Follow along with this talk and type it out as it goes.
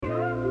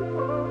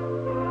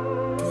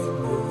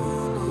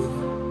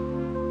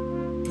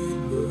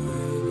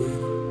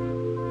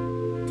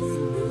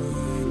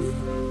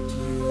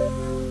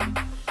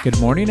Good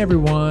morning,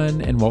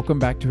 everyone, and welcome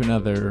back to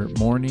another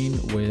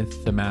Morning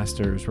with the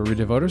Masters, where we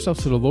devote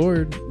ourselves to the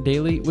Lord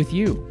daily with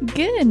you.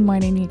 Good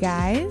morning, you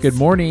guys. Good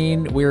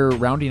morning. We're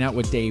rounding out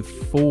with day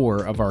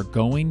 4 of our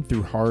Going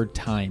Through Hard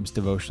Times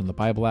devotion on the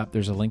Bible app.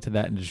 There's a link to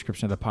that in the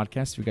description of the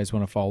podcast if you guys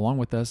want to follow along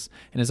with us.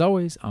 And as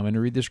always, I'm going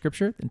to read the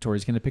scripture, and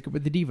Tori's going to pick up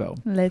with the Devo.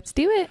 Let's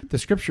do it. The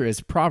scripture is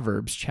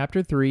Proverbs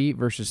chapter 3,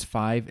 verses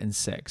 5 and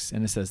 6,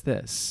 and it says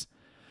this: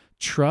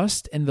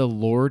 Trust in the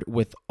Lord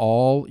with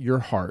all your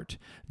heart.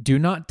 Do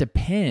not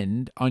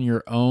depend on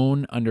your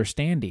own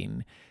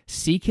understanding.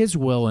 Seek his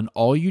will in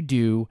all you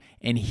do,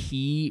 and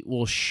he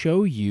will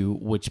show you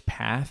which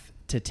path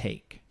to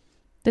take.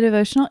 The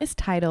devotional is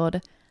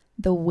titled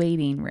The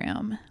Waiting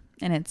Room,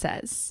 and it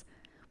says,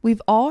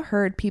 we've all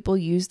heard people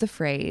use the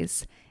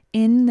phrase,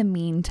 in the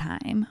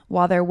meantime,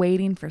 while they're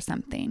waiting for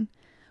something.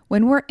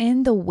 When we're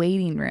in the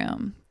waiting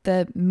room,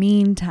 the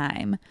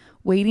meantime,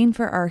 waiting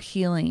for our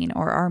healing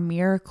or our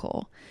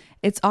miracle,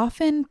 it's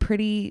often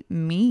pretty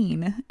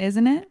mean,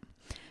 isn't it?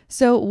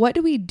 So what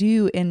do we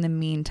do in the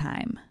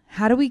meantime?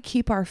 How do we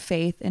keep our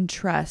faith and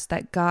trust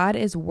that God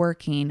is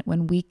working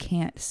when we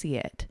can't see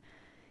it?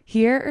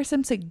 Here are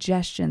some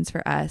suggestions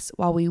for us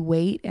while we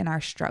wait in our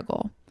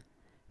struggle.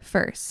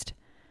 First,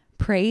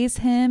 praise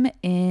him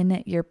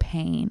in your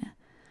pain.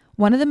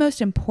 One of the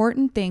most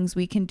important things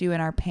we can do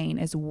in our pain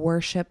is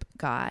worship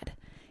God.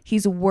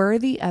 He's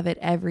worthy of it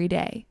every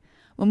day.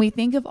 When we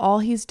think of all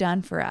he's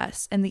done for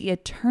us and the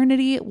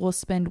eternity we'll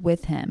spend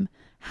with him,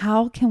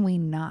 how can we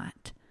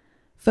not?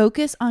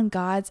 Focus on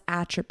God's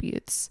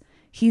attributes.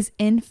 He's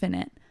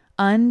infinite,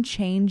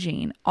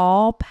 unchanging,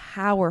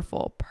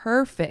 all-powerful,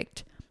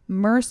 perfect,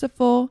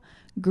 merciful,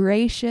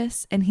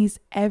 gracious, and he's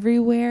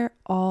everywhere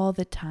all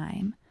the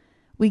time.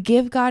 We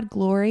give God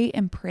glory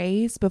and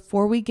praise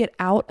before we get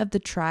out of the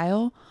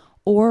trial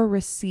or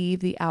receive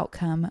the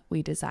outcome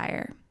we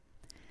desire.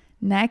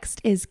 Next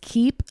is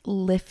keep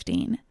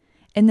lifting.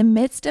 In the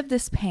midst of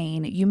this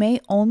pain, you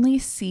may only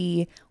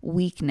see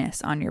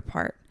weakness on your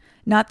part,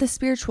 not the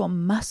spiritual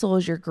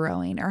muscles you're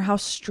growing or how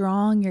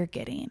strong you're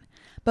getting.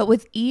 But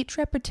with each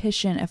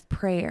repetition of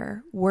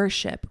prayer,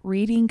 worship,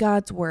 reading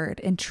God's word,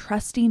 and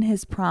trusting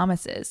his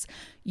promises,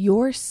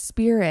 your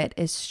spirit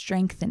is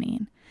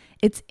strengthening.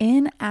 It's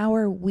in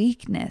our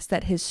weakness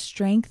that his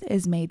strength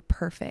is made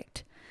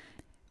perfect.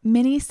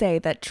 Many say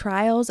that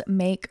trials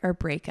make or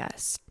break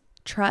us.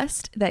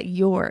 Trust that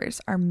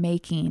yours are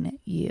making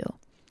you.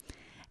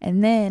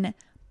 And then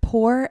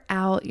pour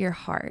out your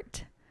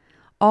heart.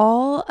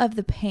 All of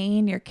the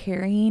pain you're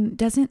carrying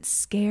doesn't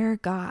scare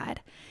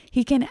God.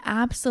 He can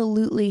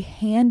absolutely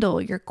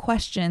handle your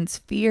questions,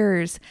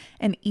 fears,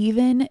 and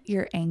even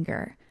your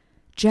anger.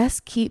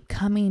 Just keep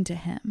coming to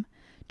him.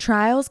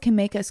 Trials can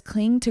make us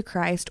cling to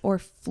Christ or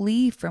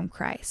flee from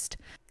Christ.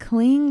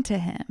 Cling to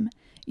him.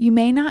 You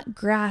may not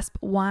grasp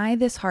why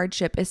this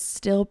hardship is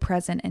still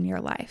present in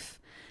your life.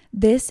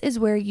 This is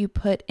where you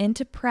put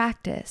into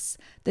practice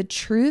the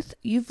truth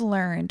you've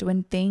learned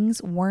when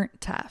things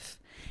weren't tough.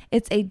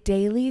 It's a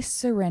daily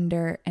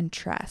surrender and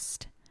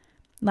trust.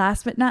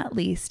 Last but not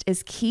least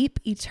is keep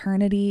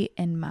eternity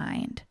in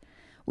mind.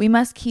 We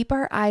must keep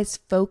our eyes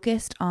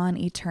focused on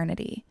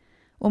eternity.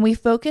 When we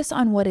focus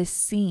on what is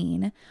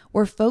seen,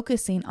 we're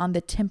focusing on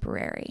the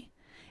temporary.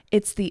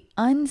 It's the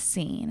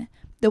unseen,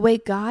 the way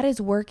God is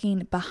working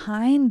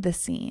behind the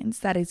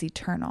scenes, that is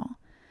eternal.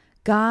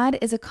 God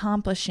is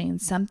accomplishing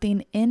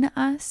something in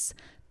us,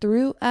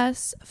 through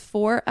us,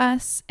 for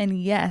us,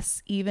 and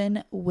yes,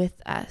 even with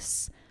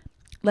us.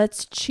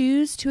 Let's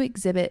choose to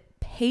exhibit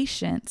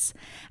patience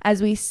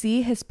as we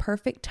see his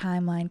perfect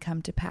timeline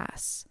come to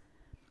pass.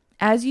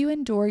 As you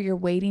endure your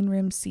waiting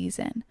room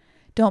season,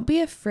 don't be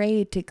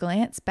afraid to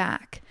glance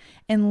back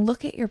and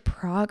look at your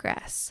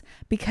progress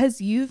because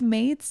you've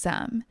made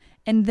some,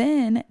 and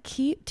then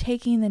keep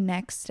taking the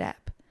next step.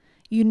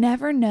 You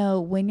never know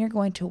when you're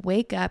going to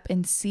wake up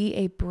and see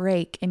a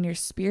break in your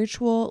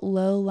spiritual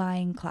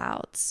low-lying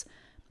clouds.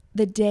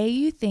 The day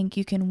you think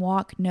you can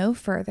walk no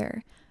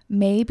further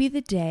may be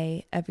the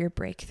day of your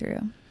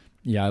breakthrough.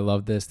 Yeah, I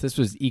love this. This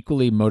was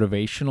equally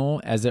motivational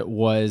as it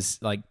was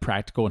like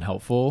practical and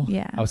helpful.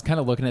 Yeah. I was kind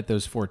of looking at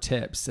those 4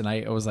 tips and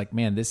I was like,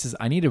 man,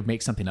 I need to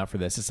make something up for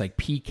this. It's like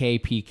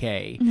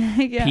PK.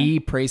 Yeah.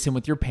 P, praise him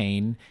with your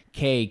pain.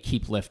 K,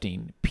 keep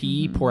lifting.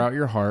 P, pour out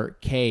your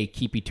heart. K,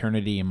 keep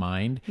eternity in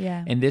mind.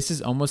 Yeah. And this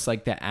is almost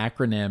like the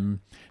acronym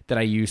that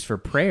I use for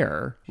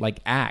prayer, like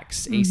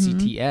ACTS,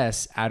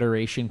 ACTS,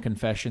 adoration,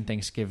 confession,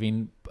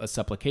 thanksgiving, a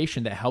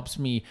supplication, that helps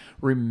me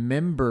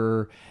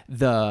remember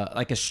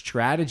a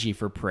strategy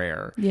for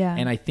prayer. Yeah.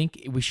 And I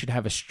think we should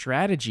have a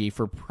strategy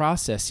for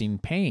processing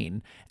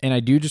pain. And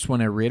I do just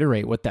want to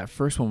reiterate what that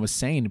first one was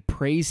saying,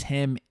 praise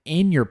him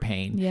in your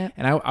pain. Yep.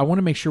 And I want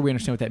to make sure we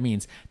understand what that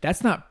means.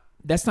 That's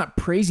not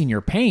praising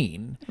your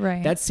pain.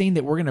 Right. That's saying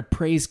that we're going to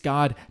praise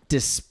God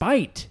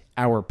despite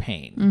our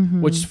pain,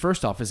 which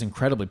first off is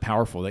incredibly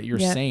powerful, that you're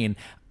saying,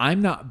 I'm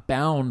not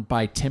bound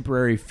by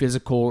temporary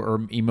physical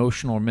or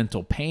emotional or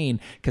mental pain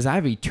because I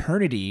have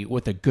eternity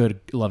with a good,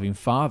 loving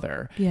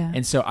Father. Yeah.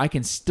 And so I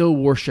can still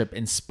worship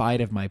in spite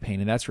of my pain.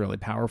 And that's really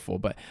powerful.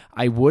 But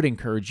I would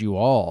encourage you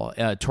all,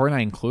 Tori and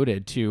I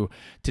included, to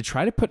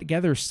try to put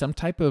together some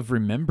type of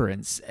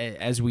remembrance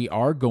as we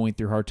are going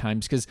through hard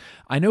times. Because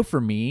I know for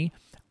me,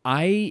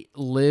 I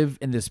live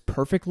in this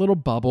perfect little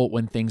bubble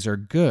when things are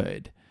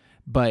good.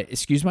 But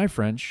excuse my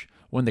French,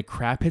 when the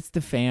crap hits the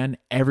fan,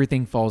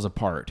 everything falls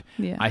apart.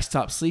 Yeah. I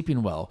stop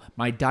sleeping well.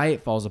 My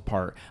diet falls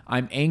apart.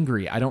 I'm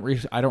angry. I don't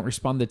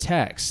respond to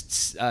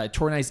texts.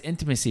 Tori and I's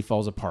intimacy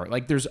falls apart.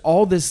 Like there's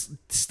all this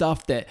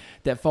stuff that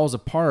falls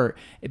apart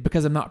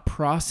because I'm not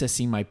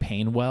processing my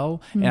pain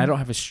well, and I don't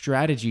have a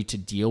strategy to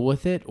deal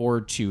with it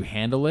or to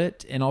handle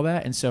it and all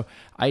that. And so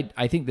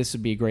I think this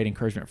would be a great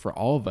encouragement for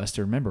all of us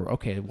to remember,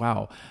 okay,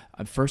 wow,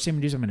 first thing I'm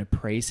going to do is I'm going to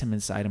praise him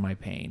inside of my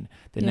pain.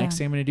 The next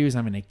thing I'm going to do is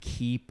I'm going to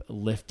keep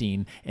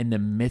lifting in the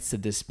midst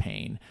of this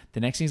pain. The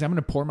next thing is I'm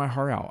going to pour my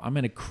heart out. I'm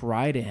going to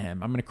cry to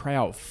him. I'm going to cry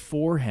out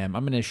for him.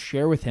 I'm going to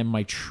share with him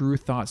my true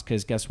thoughts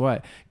because guess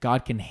what?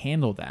 God can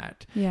handle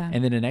that. Yeah.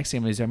 And then the next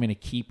thing is I'm going to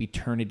keep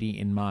eternity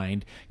in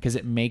mind because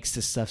it makes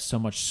the stuff so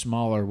much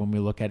smaller when we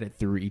look at it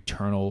through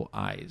eternal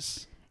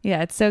eyes.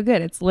 Yeah, it's so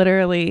good. It's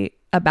literally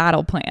a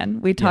battle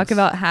plan. We talk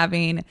about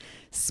having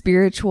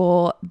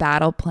spiritual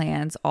battle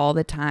plans all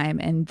the time,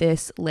 and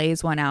this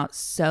lays one out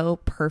so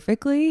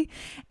perfectly.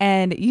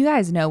 And you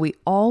guys know we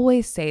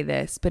always say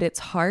this, but it's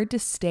hard to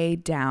stay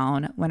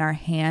down when our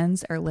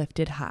hands are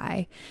lifted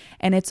high.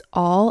 And it's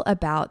all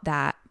about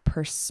that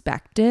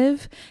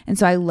perspective. And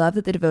so I love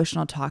that the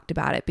devotional talked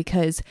about it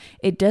because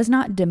it does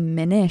not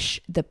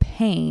diminish the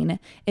pain,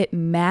 it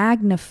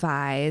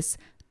magnifies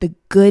the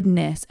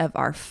goodness of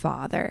our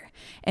Father.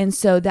 And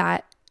so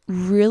that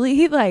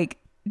really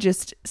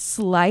just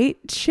slight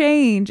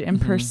change in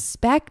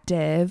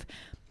perspective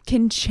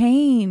can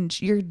change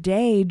your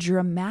day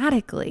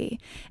dramatically.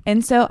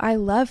 And so I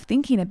love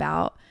thinking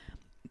about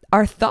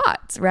our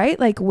thoughts, right?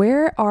 Like,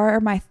 where are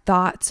my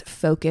thoughts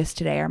focused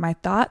today? Are my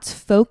thoughts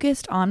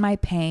focused on my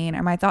pain?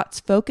 Are my thoughts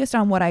focused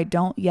on what I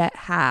don't yet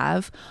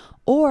have?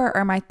 Or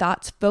are my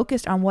thoughts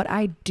focused on what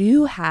I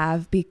do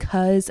have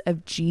because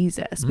of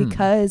Jesus,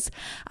 because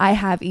I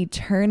have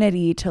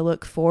eternity to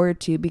look forward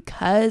to,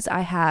 because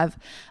I have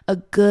a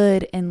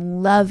good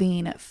and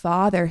loving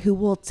Father who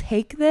will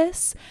take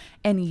this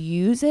and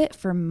use it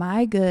for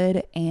my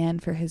good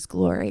and for his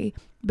glory.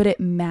 But it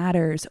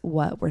matters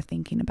what we're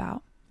thinking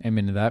about.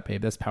 Amen to that,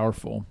 babe. That's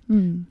powerful.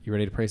 You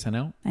ready to pray sign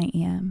out? I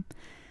am.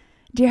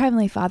 Dear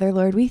Heavenly Father,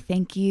 Lord, we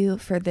thank you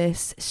for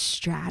this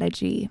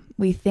strategy.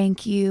 We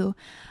thank you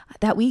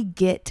that we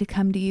get to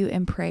come to you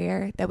in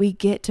prayer, that we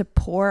get to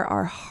pour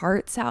our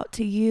hearts out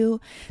to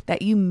you,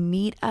 that you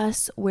meet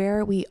us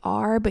where we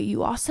are, but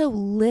you also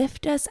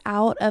lift us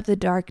out of the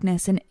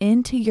darkness and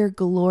into your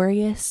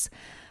glorious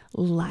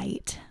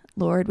light.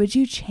 Lord, would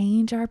you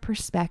change our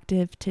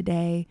perspective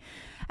today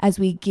as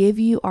we give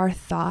you our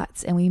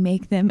thoughts and we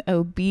make them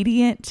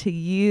obedient to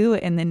you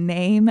in the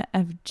name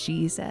of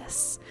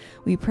Jesus.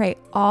 We pray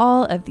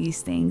all of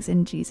these things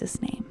in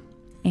Jesus' name.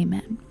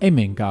 Amen.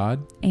 Amen,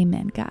 God.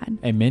 Amen, God.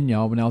 Amen,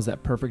 y'all. Well, now's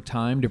that perfect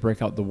time to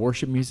break out the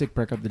worship music,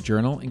 break out the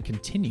journal, and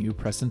continue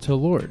pressing to the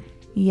Lord.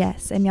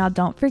 Yes, and y'all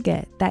don't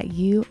forget that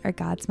you are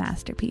God's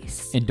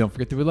masterpiece. And don't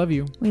forget that we love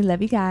you. We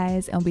love you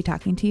guys, and we'll be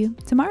talking to you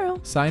tomorrow.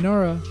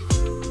 Sayonara.